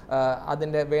ഇൻഹിബിറ്റേഴ്സ്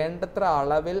അതിൻ്റെ വേണ്ടത്ര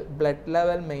അളവിൽ ബ്ലഡ്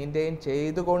ലെവൽ മെയിൻറ്റെയിൻ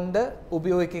ചെയ്തുകൊണ്ട്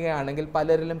ഉപയോഗിക്കുകയാണെങ്കിൽ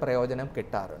പലരിലും പ്രയോജനം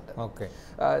കിട്ടാറുണ്ട്.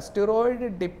 സ്റ്റിറോയിഡ്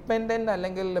ഡിപ്പെൻഡൻ്റ്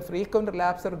അല്ലെങ്കിൽ ഫ്രീക്വൻറ്റ്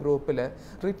റിലാപ്സർ ഗ്രൂപ്പിൽ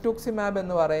റിറ്റൂക്സിമാബ്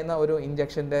എന്ന് പറയുന്ന ഒരു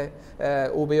ഇഞ്ചക്ഷൻ്റെ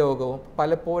ഉപയോഗവും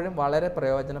പലപ്പോഴും വളരെ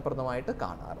പ്രയോജനപ്രദമായിട്ട്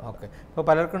കാണാറുണ്ട്. ഇപ്പോൾ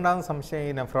പലർക്കും ഉണ്ടാകുന്ന സംശയം,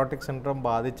 ഈ നെഫ്രോട്ടിക് സിൻഡ്രോം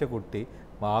ബാധിച്ച കുട്ടി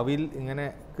ഭാവിയിൽ ഇങ്ങനെ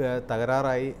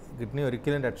തകരാറായി കിഡ്നി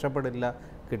ഒരിക്കലും രക്ഷപ്പെടില്ല,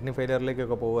 കിഡ്നി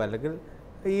ഫെയിലിയറിലേക്കൊക്കെ പോകുക, അല്ലെങ്കിൽ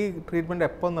ഈ ട്രീറ്റ്മെൻറ്റ്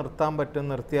എപ്പോൾ നിർത്താൻ പറ്റും,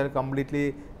 നിർത്തിയാൽ കംപ്ലീറ്റ്ലി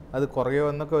അത് കുറയോ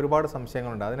എന്നൊക്കെ ഒരുപാട്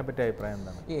സംശയങ്ങളുണ്ട്. അതിനെപ്പറ്റി അഭിപ്രായം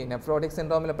എന്താണ്? ഈ നെഫ്രോട്ടിക്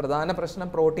സിൻഡ്രോമിലെ പ്രധാന പ്രശ്നം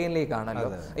പ്രോട്ടീൻ ലീക്ക് ആണല്ലോ,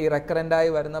 ഈ റെക്കറൻ്റായി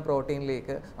വരുന്ന പ്രോട്ടീൻ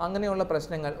ലീക്ക്. അങ്ങനെയുള്ള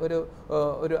പ്രശ്നങ്ങൾ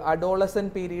ഒരു അഡോളസൻ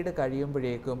പീരീഡ്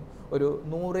കഴിയുമ്പോഴേക്കും ഒരു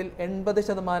 100-ൽ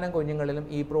 80% കുഞ്ഞുങ്ങളിലും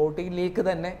ഈ പ്രോട്ടീൻ ലീക്ക്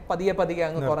തന്നെ പതിയെ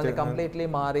അങ്ങ് കുറഞ്ഞ് കംപ്ലീറ്റ്ലി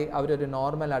മാറി അവരൊരു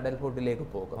നോർമൽ അഡൽട്ട്ഹുഡിലേക്ക്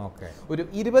പോകും. ഒരു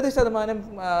 20%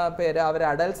 പേര് അവർ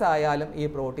അഡൽട്സ് ആയാലും ഈ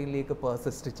പ്രോട്ടീൻ ലീക്ക്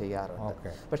പെർസിസ്റ്റ് ചെയ്യാറുണ്ട്.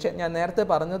 പക്ഷെ ഞാൻ നേരത്തെ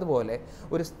പറഞ്ഞതുപോലെ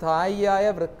ഒരു സ്ഥായിയായ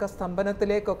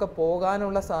വൃക്കസ്തംഭനത്തിലേക്കൊക്കെ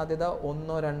പോകാനുള്ള സാധ്യത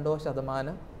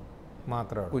 1-2%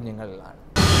 മാത്രമേ കുഞ്ഞുങ്ങളിലാണ്.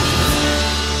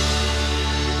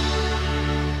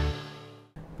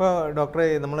 ഇപ്പോൾ ഡോക്ടറെ,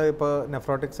 നമ്മളിപ്പോൾ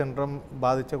നെഫ്രോട്ടിക് സിൻഡ്രോം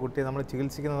ബാധിച്ച കുട്ടിയെ നമ്മൾ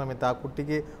ചികിത്സിക്കുന്ന സമയത്ത് ആ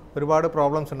കുട്ടിക്ക് ഒരുപാട്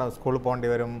പ്രോബ്ലംസ് ഉണ്ടാകും. സ്കൂളിൽ പോകേണ്ടി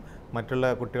വരും, മറ്റുള്ള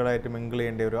കുട്ടികളായിട്ട് മിങ്കിൾ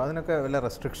ചെയ്യേണ്ടി വരും. അതിനൊക്കെ വല്ല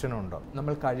റെസ്ട്രിക്ഷനും ഉണ്ടോ?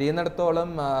 നമ്മൾ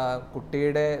കഴിയുന്നിടത്തോളം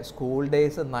കുട്ടിയുടെ സ്കൂൾ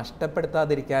ഡേയ്സ്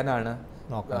നഷ്ടപ്പെടുത്താതിരിക്കാനാണ്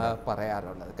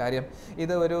പറയാറുള്ളത്. കാര്യം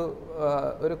ഇത് ഒരു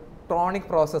ക്രോണിക്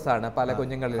പ്രോസസ്സാണ് പല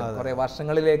കുഞ്ഞുങ്ങളിലും, കുറേ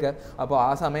വർഷങ്ങളിലേക്ക്. അപ്പോൾ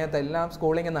ആ സമയത്തെല്ലാം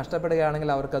സ്കൂളിങ് നഷ്ടപ്പെടുകയാണെങ്കിൽ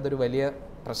അവർക്കതൊരു വലിയ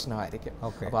പ്രശ്നമായിരിക്കും.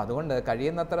 അപ്പോൾ അതുകൊണ്ട്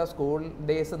കഴിയുന്നത്ര സ്കൂൾ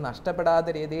ഡേയ്സ്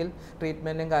നഷ്ടപ്പെടാത്ത രീതിയിൽ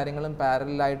ട്രീറ്റ്മെൻറ്റും കാര്യങ്ങളും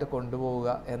പാരലായിട്ട്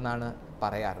കൊണ്ടുപോവുക എന്നാണ്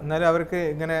പറയാറ്. എന്നാലും അവർക്ക്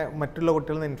ഇങ്ങനെ മറ്റുള്ള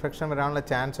കുട്ടികളിൽ നിന്ന് ഇൻഫെക്ഷൻ വരാനുള്ള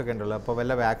ചാൻസ് ഒക്കെ ഉണ്ടല്ലോ, അപ്പോൾ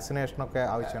വല്ല വാക്സിനേഷനൊക്കെ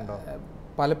ആവശ്യമുണ്ടോ?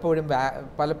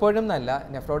 പലപ്പോഴും എന്നല്ല,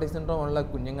 നെഫ്രോട്ടിക് സിൻഡ്രോം ഉള്ള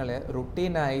കുഞ്ഞുങ്ങളെ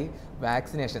റുട്ടീനായി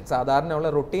വാക്സിനേഷൻ, സാധാരണയുള്ള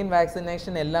റുട്ടീൻ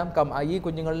വാക്സിനേഷൻ എല്ലാം ഈ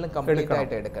കുഞ്ഞുങ്ങളിലും കംപ്ലീറ്റ്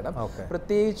ആയിട്ട് എടുക്കണം.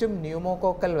 പ്രത്യേകിച്ചും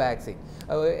ന്യൂമോകോക്കൽ വാക്സിൻ,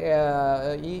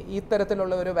 ഈ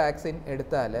തരത്തിലുള്ള ഒരു വാക്സിൻ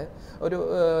എടുത്താൽ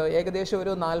ഏകദേശം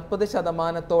ഒരു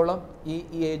 40%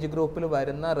 ഈ ഏജ് ഗ്രൂപ്പിൽ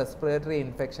വരുന്ന റെസ്പിറേറ്ററി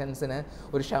ഇൻഫെക്ഷൻസിന്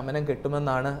ഒരു ശമനം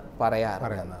കിട്ടുമെന്നാണ് പറയാറ്.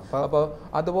 അപ്പോൾ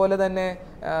അതുപോലെ തന്നെ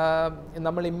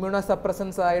നമ്മൾ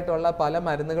ഇമ്മ്യൂണോസപ്രസൻസ് ആയിട്ടുള്ള പല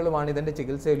മരുന്നുകളുമാണ് ഇതിൻ്റെ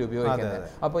ചികിത്സയിൽ ഉപയോഗിക്കുന്നത്.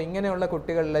 അപ്പോൾ ഇങ്ങനെയുള്ള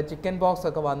കുട്ടികളിൽ ചിക്കൻ ബോക്സ്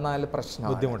ഒക്കെ വന്നാൽ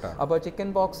പ്രശ്നമാണ്. അപ്പോൾ ചിക്കൻ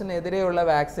ബോക്സിനെതിരെയുള്ള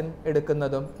വാക്സിൻ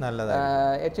എടുക്കുന്നതും,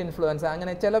 എച്ച് ഇൻഫ്ലുവൻസ,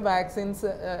 അങ്ങനെ ചില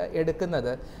വാക്സിൻസ്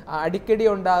എടുക്കുന്നത് അടിക്കടി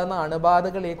ഉണ്ടാകുന്ന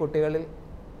അണുബാധകൾ ഈ കുട്ടികളിൽ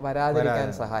വരാതിരിക്കാൻ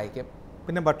സഹായിക്കും.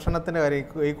 പിന്നെ ഭക്ഷണത്തിൻ്റെ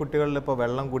കാര്യം, ഈ കുട്ടികളിൽ ഇപ്പോൾ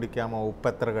വെള്ളം കുടിക്കാമോ, ഉപ്പ്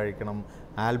എത്ര കഴിക്കണം,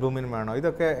 ആൽബുമിൻ വേണോ,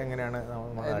 ഇതൊക്കെ എങ്ങനെയാണ്?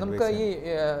 നമുക്ക് ഈ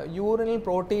യൂറിനിൽ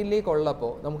പ്രോട്ടീൻ ലീക്ക്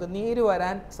ഉള്ളപ്പോൾ നമുക്ക് നീര്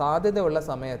വരാൻ സാധ്യതയുള്ള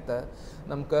സമയത്ത്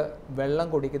നമുക്ക് വെള്ളം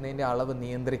കുടിക്കുന്നതിൻ്റെ അളവ്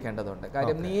നിയന്ത്രിക്കേണ്ടതുണ്ട്.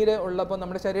 കാര്യം നീര് ഉള്ളപ്പോൾ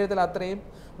നമ്മുടെ ശരീരത്തിൽ അത്രയും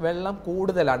വെള്ളം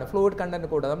കൂടുതലാണ്, ഫ്ലൂയിഡ് കണ്ടന്റ്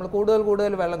കൂടുതൽ. നമ്മൾ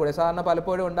കൂടുതൽ വെള്ളം കുടിക്കും. സാധാരണ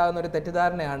പലപ്പോഴും ഉണ്ടാകുന്ന ഒരു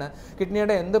തെറ്റിദ്ധാരണയാണ്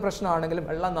കിഡ്നിയുടെ എന്ത് പ്രശ്നമാണെങ്കിലും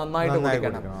വെള്ളം നന്നായിട്ട്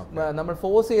കുടിക്കണം. നമ്മൾ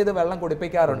ഫോഴ്സ് ചെയ്ത് വെള്ളം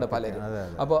കുടിപ്പിക്കാറുണ്ട് പലരും.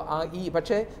 അപ്പോൾ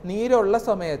പക്ഷേ നീരുള്ള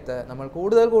സമയത്ത് നമ്മൾ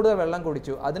കൂടുതൽ വെള്ളം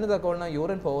കുടിച്ചു, അതിന് തക്കവണ്ണം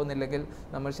യൂറിൻ പോകുന്നില്ലെങ്കിൽ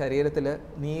നമ്മൾ ശരീരത്തിൽ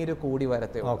നീര് കൂടി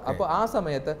വരത്തേ ഉള്ളൂ. അപ്പോൾ ആ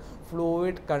സമയത്ത്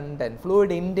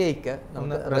ഫ്ലൂയിഡ് ഇൻടേക്ക്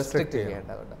നമ്മൾ റെസ്ട്രിക്ട്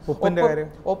ചെയ്യേണ്ടതുണ്ട്.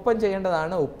 ഒപ്പം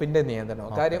ചെയ്യേണ്ടതാണ് ഉപ്പിന്റെ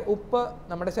നിയന്ത്രണം. കാര്യം ഉപ്പ്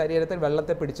നമ്മുടെ ശരീരത്തിൽ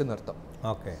വെള്ളത്തെ പിടിച്ചു നിർത്തും.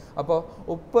 അപ്പോൾ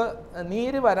ഉപ്പ്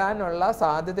നീര് വരാനുള്ള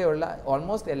സാധ്യതയുള്ള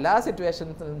ഓൾമോസ്റ്റ് എല്ലാ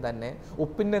സിറ്റുവേഷൻസിലും തന്നെ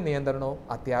ഉപ്പിന്റെ നിയന്ത്രണവും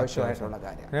അത്യാവശ്യമായിട്ടുള്ള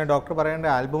കാര്യമാണ്. ഡോക്ടർ പറയേണ്ട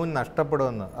ആൽബുമിൻ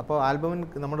നഷ്ടപ്പെടുമെന്ന്. അപ്പോൾ ആൽബുമിൻ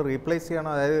നമ്മൾ റീപ്ലേസ്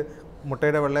ചെയ്യണോ? അതായത്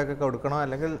മുട്ടയുടെ വെള്ളമൊക്കെ കൊടുക്കണോ?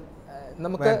 അല്ലെങ്കിൽ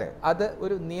നമുക്ക് അത്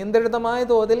ഒരു നിയന്ത്രിതമായ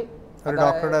തോതിൽ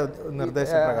ഡോക്ടറുടെ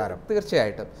നിർദ്ദേശപ്രകാരം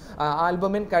തീർച്ചയായിട്ടും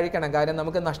ആൽബുമിൻ കഴിക്കണം. കാര്യം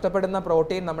നമുക്ക് നഷ്ടപ്പെടുന്ന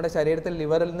പ്രോട്ടീൻ നമ്മുടെ ശരീരത്തിൽ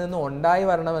ലിവറിൽ നിന്ന് ഉണ്ടായി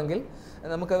വരണമെങ്കിൽ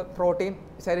നമുക്ക് പ്രോട്ടീൻ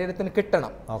ശരീരത്തിന്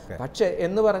കിട്ടണം. പക്ഷെ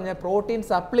എന്ന് പറഞ്ഞ പ്രോട്ടീൻ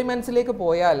സപ്ലിമെന്റ്സിലേക്ക്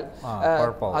പോയാൽ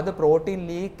അത് പ്രോട്ടീൻ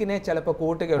ലീക്കിനെ ചിലപ്പോൾ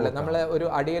കൂട്ടുകയുള്ളൂ. നമ്മൾ ഒരു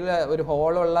അടിയിൽ ഒരു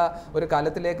ഹോളുള്ള ഒരു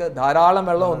കലത്തിലേക്ക് ധാരാളം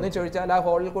വെള്ളം ഒന്നിച്ചൊഴിച്ചാൽ ആ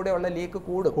ഹോളിൽ കൂടെ ഉള്ള ലീക്ക്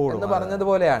കൂടും എന്ന്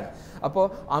പറഞ്ഞതുപോലെയാണ്. അപ്പോൾ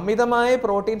അമിതമായ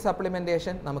പ്രോട്ടീൻ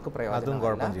സപ്ലിമെന്റേഷൻ നമുക്ക് പ്രയോജനം.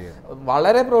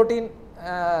 വളരെ പ്രോട്ടീൻ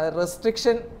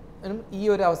റെസ്ട്രിക്ഷൻ ഈ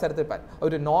ഒരു അവസരത്തിൽ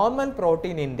ഒരു നോർമൽ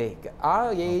പ്രോട്ടീൻ ഇൻടേക്ക്, ആ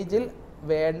ഏജിൽ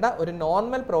വേണ്ട ഒരു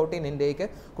നോർമൽ പ്രോട്ടീൻ ഇൻടേക്ക്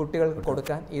കുട്ടികൾക്ക്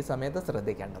കൊടുക്കാൻ ഈ സമയത്ത്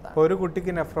ശ്രദ്ധിക്കേണ്ടതാണ്. ഒരു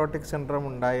കുട്ടിക്ക് നെഫ്രോട്ടിക് സിൻഡ്രോം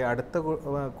ഉണ്ടായി അടുത്ത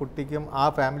കുട്ടിക്കും ആ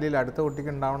ഫാമിലിയിൽ അടുത്ത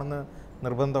കുട്ടിക്ക് ഉണ്ടാവണമെന്ന്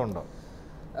നിർബന്ധമുണ്ടോ?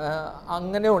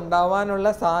 അങ്ങനെ ഉണ്ടാവാനുള്ള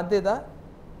സാധ്യത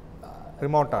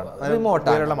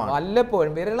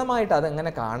വല്ലപ്പോഴും വിരളമായിട്ട്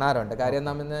അതെങ്ങനെ കാണാറുണ്ട്. കാര്യം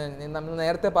നമ്മൾ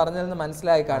നേരത്തെ പറഞ്ഞതിൽ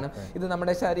മനസ്സിലായി കാണും, ഇത്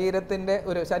നമ്മുടെ ശരീരത്തിന്റെ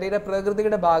ഒരു ശരീര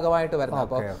പ്രകൃതിയുടെ ഭാഗമായിട്ട് വരുന്നത്.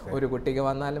 അപ്പോൾ ഒരു കുട്ടിക്ക്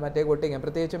വന്നാലും മറ്റേ കുട്ടിക്ക്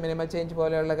പ്രത്യേകിച്ച് മിനിമൽ ചേഞ്ച്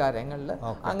പോലെയുള്ള കാര്യങ്ങളിൽ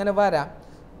അങ്ങനെ വരാം.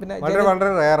 പിന്നെ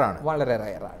വളരെ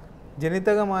റയറാണ്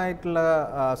ജനിതകമായിട്ടുള്ള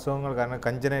അസുഖങ്ങൾ. കാരണം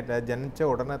കഞ്ചനൈറ്റ് ജനിച്ച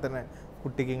ഉടനെ തന്നെ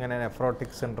കുട്ടിക്ക് ഇങ്ങനെ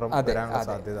നെഫ്രോട്ടിക് സിൻഡ്രോം വരാനുള്ള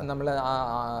സാധ്യത നമ്മൾ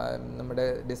നമ്മുടെ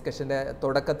ഡിസ്കഷൻ്റെ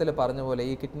തുടക്കത്തിൽ പറഞ്ഞ പോലെ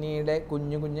ഈ കിഡ്നിയുടെ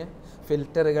കുഞ്ഞു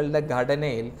ഫിൽറ്ററുകളുടെ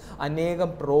ഘടനയിൽ അനേകം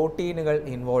പ്രോട്ടീനുകൾ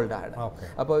ഇൻവോൾവ് ആണ്.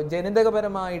 അപ്പോൾ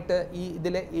ജനിതകപരമായിട്ട്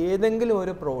ഇതിലെ ഏതെങ്കിലും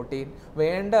ഒരു പ്രോട്ടീൻ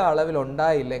വേണ്ട അളവിൽ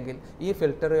ഉണ്ടായില്ലെങ്കിൽ ഈ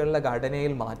ഫിൽറ്ററുകളുടെ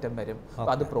ഘടനയിൽ മാറ്റം വരും.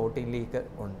 അത് പ്രോട്ടീൻ ലീക്ക്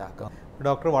ഉണ്ടാക്കും.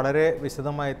 ഡോക്ടർ വളരെ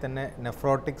വിശദമായി തന്നെ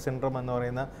നെഫ്രോട്ടിക് സിൻഡ്രോം എന്ന്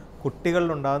പറയുന്ന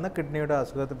കുട്ടികളിലുണ്ടാകുന്ന കിഡ്നിയുടെ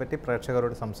അസുഖത്തെ പറ്റി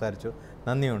പ്രേക്ഷകരോട് സംസാരിച്ചു.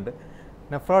 നന്ദിയുണ്ട്.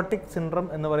 നെഫ്രോട്ടിക് സിൻഡ്രോം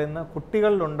എന്ന് പറയുന്ന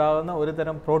കുട്ടികളിലുണ്ടാകുന്ന ഒരു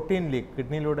തരം പ്രോട്ടീൻ ലീക്ക്,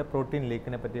 കിഡ്നിയിലൂടെ പ്രോട്ടീൻ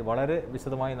ലീക്കിനെ പറ്റി വളരെ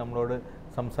വിശദമായി നമ്മളോട്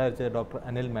സംസാരിച്ചത് ഡോക്ടർ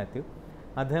അനിൽ മാത്യു.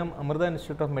 അദ്ദേഹം Amrita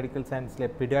institute of medical സയൻസിലെ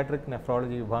paediatric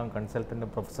nephrology വിഭാഗം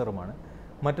കൺസൾട്ടൻറ്റും പ്രൊഫസറുമാണ്.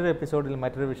 മറ്റൊരു എപ്പിസോഡിൽ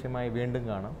മറ്റൊരു വിഷയമായി വീണ്ടും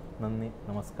കാണാം. നന്ദി,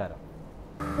 നമസ്കാരം.